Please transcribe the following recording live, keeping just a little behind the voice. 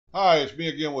Hi, it's me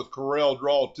again with Corel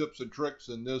Draw Tips and Tricks,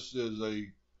 and this is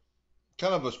a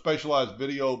kind of a specialized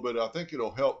video, but I think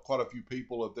it'll help quite a few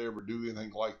people if they ever do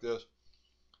anything like this.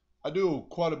 I do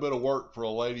quite a bit of work for a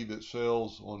lady that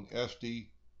sells on Etsy,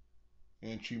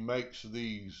 and she makes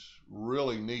these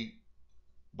really neat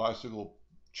bicycle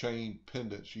chain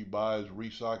pendants. She buys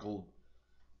recycled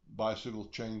bicycle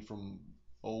chains from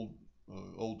old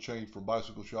old chains from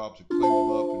bicycle shops and cleans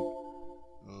them up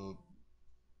and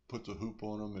puts a hoop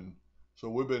on them. And so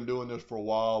we've been doing this for a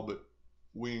while, but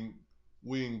we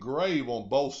we engrave on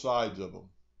both sides of them.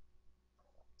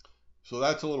 So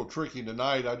that's a little tricky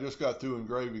tonight. I just got through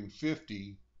engraving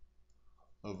 50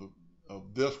 of,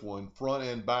 of this one, front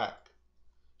and back.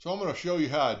 So I'm going to show you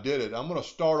how I did it. I'm going to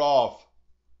start off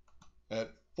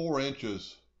at 4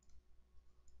 inches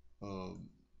uh,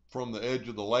 from the edge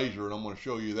of the laser, and I'm going to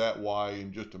show you that why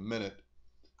in just a minute.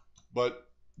 But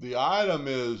the item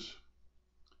is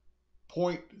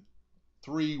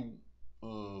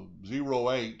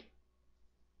 0.308.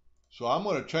 So I'm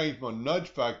going to change my nudge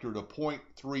factor to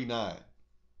 0.39.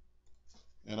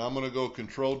 And I'm going to go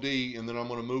Control D, and then I'm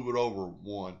going to move it over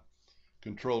one.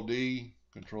 Control D,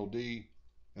 Control D,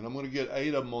 and I'm going to get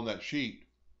 8 of them on that sheet.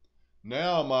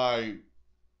 Now my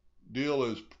deal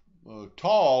is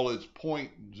tall, it's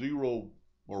 0.0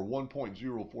 or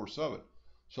 1.047.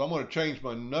 So I'm going to change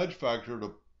my nudge factor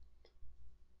to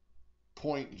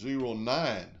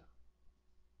 0.09.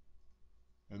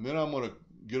 And then I'm going to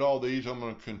get all these, I'm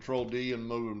going to Control D and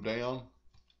move them down.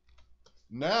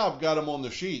 Now I've got them on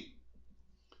the sheet.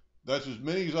 That's as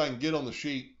many as I can get on the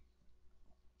sheet.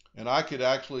 And I could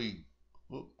actually,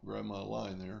 grab my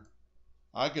line there.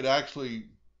 I could actually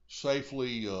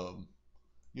safely,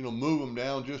 move them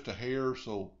down just a hair.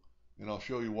 So, and I'll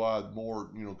show you why more,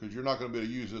 because you're not going to be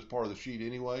able to use this part of the sheet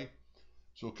anyway.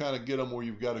 So kind of get them where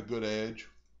you've got a good edge.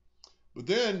 But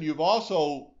then you've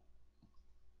also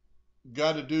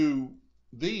got to do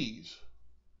these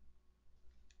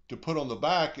to put on the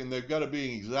back, and they've got to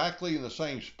be exactly in the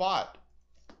same spot.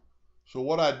 So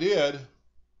what I did,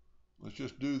 let's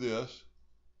just do this.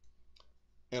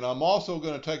 And I'm also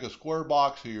going to take a square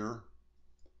box here,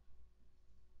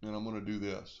 and I'm going to do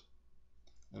this.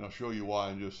 And I'll show you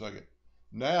why in just a second.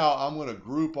 Now I'm going to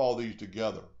group all these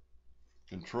together.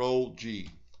 Control G.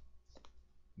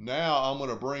 Now I'm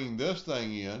going to bring this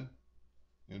thing in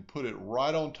and put it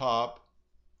right on top.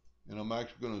 And I'm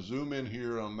actually going to zoom in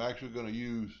here. I'm actually going to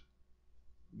use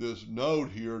this node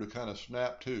here to kind of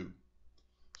snap to.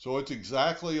 So it's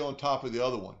exactly on top of the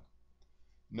other one.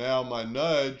 Now my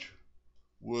nudge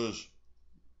was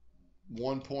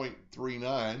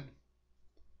 1.39.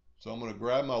 So I'm going to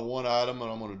grab my one item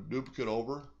and I'm going to duplicate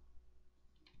over.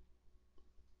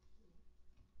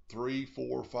 3,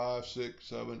 4, 5, 6,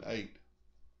 7, 8.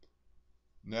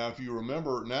 Now if you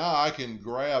remember, now I can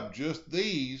grab just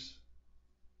these,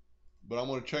 but I'm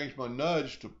going to change my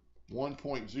nudge to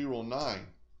 1.09.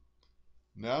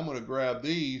 Now I'm going to grab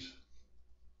these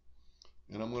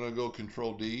and I'm going to go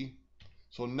Control D.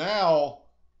 So now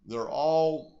they're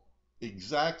all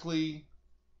exactly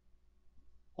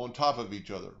on top of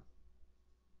each other.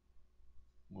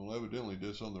 Well, evidently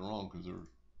did something wrong because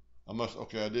I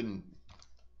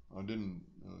didn't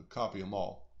copy them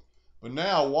all. But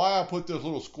now why I put this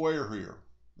little square here,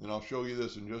 and I'll show you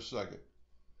this in just a second.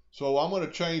 So I'm going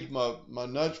to change my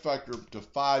nudge factor to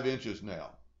 5 inches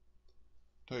now.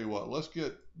 Tell you what, let's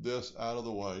get this out of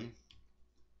the way.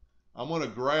 I'm going to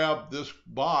grab this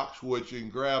box, which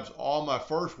grabs all my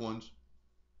first ones,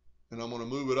 and I'm going to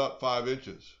move it up 5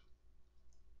 inches.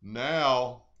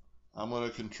 Now I'm going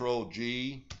to Control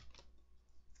G,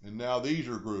 and now these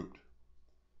are grouped.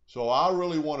 So I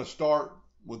really want to start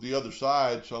with the other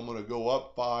side, so I'm going to go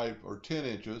up 5 or 10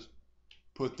 inches,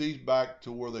 put these back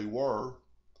to where they were,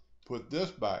 put this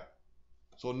back.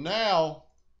 So now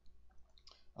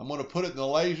I'm going to put it in the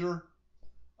laser.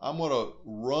 I'm going to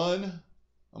run,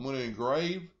 I'm going to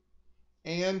engrave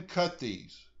and cut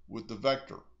these with the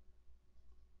vector.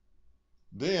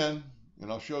 Then,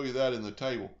 and I'll show you that in the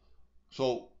table.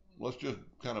 So let's just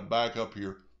kind of back up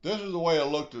here. This is the way it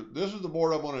looked. This is the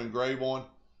board I'm going to engrave on.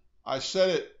 I set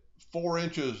it 4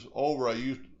 inches over. I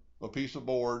used a piece of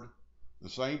board, the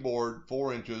same board,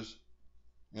 4 inches,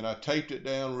 and I taped it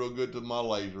down real good to my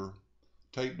laser.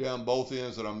 Taped down both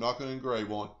ends that I'm not going to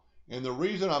engrave on. And the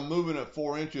reason I'm moving it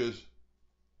 4 inches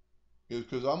is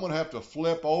because I'm going to have to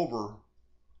flip over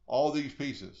all these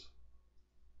pieces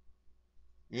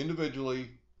individually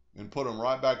and put them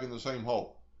right back in the same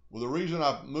hole. Well, the reason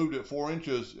I moved it 4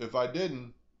 inches, if I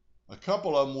didn't, a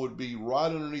couple of them would be right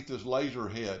underneath this laser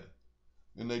head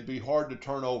and they'd be hard to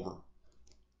turn over.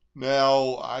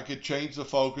 Now I could change the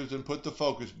focus and put the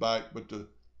focus back, but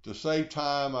To save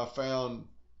time, I found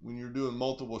when you're doing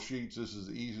multiple sheets, this is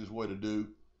the easiest way to do.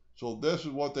 So this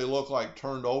is what they look like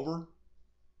turned over,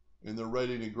 and they're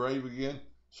ready to engrave again.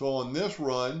 So on this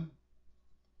run,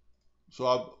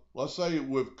 let's say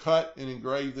we've cut and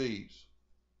engraved these,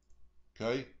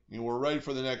 okay? And we're ready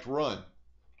for the next run.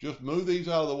 Just move these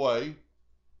out of the way.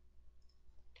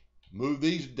 Move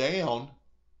these down.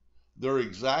 They're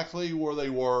exactly where they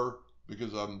were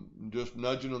because I'm just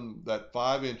nudging them that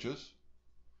 5 inches.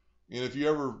 And if you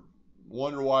ever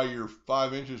wonder why your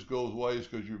 5 inches goes away, it's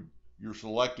because you're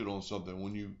selected on something.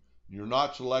 When you're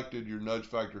not selected, your nudge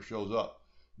factor shows up.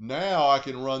 Now I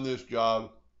can run this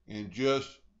job and just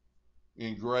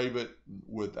engrave it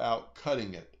without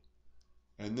cutting it.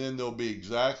 And then they'll be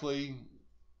exactly,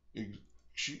 I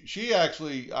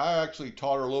actually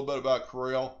taught her a little bit about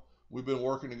Corel. We've been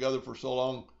working together for so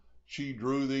long. She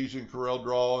drew these in Corel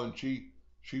Draw, and she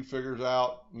figures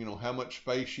out, how much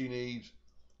space she needs.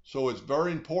 So it's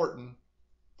very important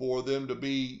for them to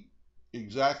be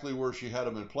exactly where she had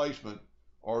them in placement,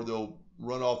 or they'll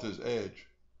run off this edge.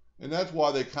 And that's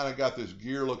why they kind of got this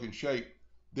gear looking shape.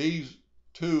 These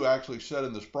two actually set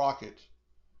in the sprockets,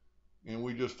 and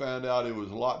we just found out it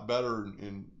was a lot better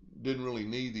and didn't really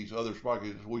need these other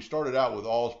sprockets. We started out with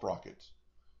all sprockets,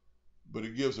 but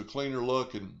it gives a cleaner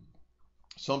look. And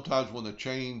sometimes when the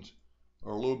chains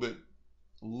are a little bit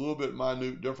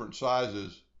minute, different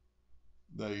sizes,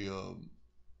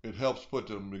 it helps put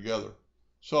them together.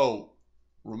 So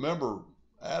remember,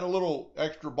 add a little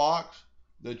extra box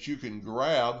that you can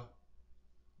grab,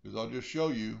 because I'll just show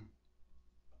you.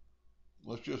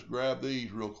 Let's just grab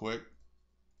these real quick.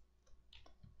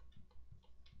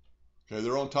 Okay,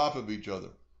 they're on top of each other.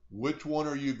 Which one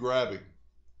are you grabbing?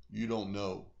 You don't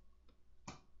know.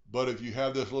 But if you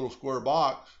have this little square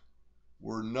box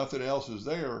where nothing else is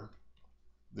there,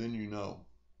 then you know.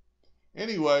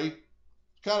 Anyway,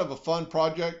 it's kind of a fun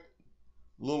project,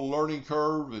 a little learning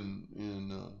curve,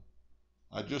 and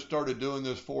I just started doing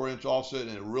this 4-inch offset,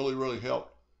 and it really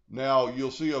helped. Now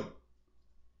you'll see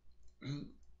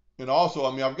and also,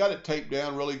 I've got it taped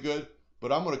down really good,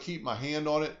 but I'm going to keep my hand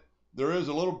on it. There is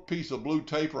a little piece of blue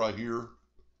tape right here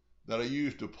that I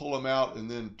use to pull them out and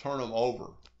then turn them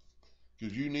over,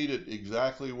 because you need it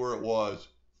exactly where it was.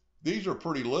 These are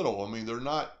pretty little. They're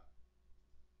not,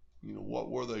 what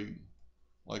were they,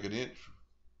 like an inch,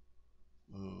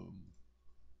 an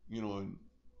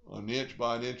inch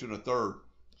by an inch and a third.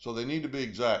 So they need to be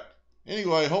exact.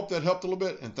 Anyway, I hope that helped a little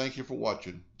bit, and thank you for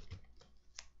watching.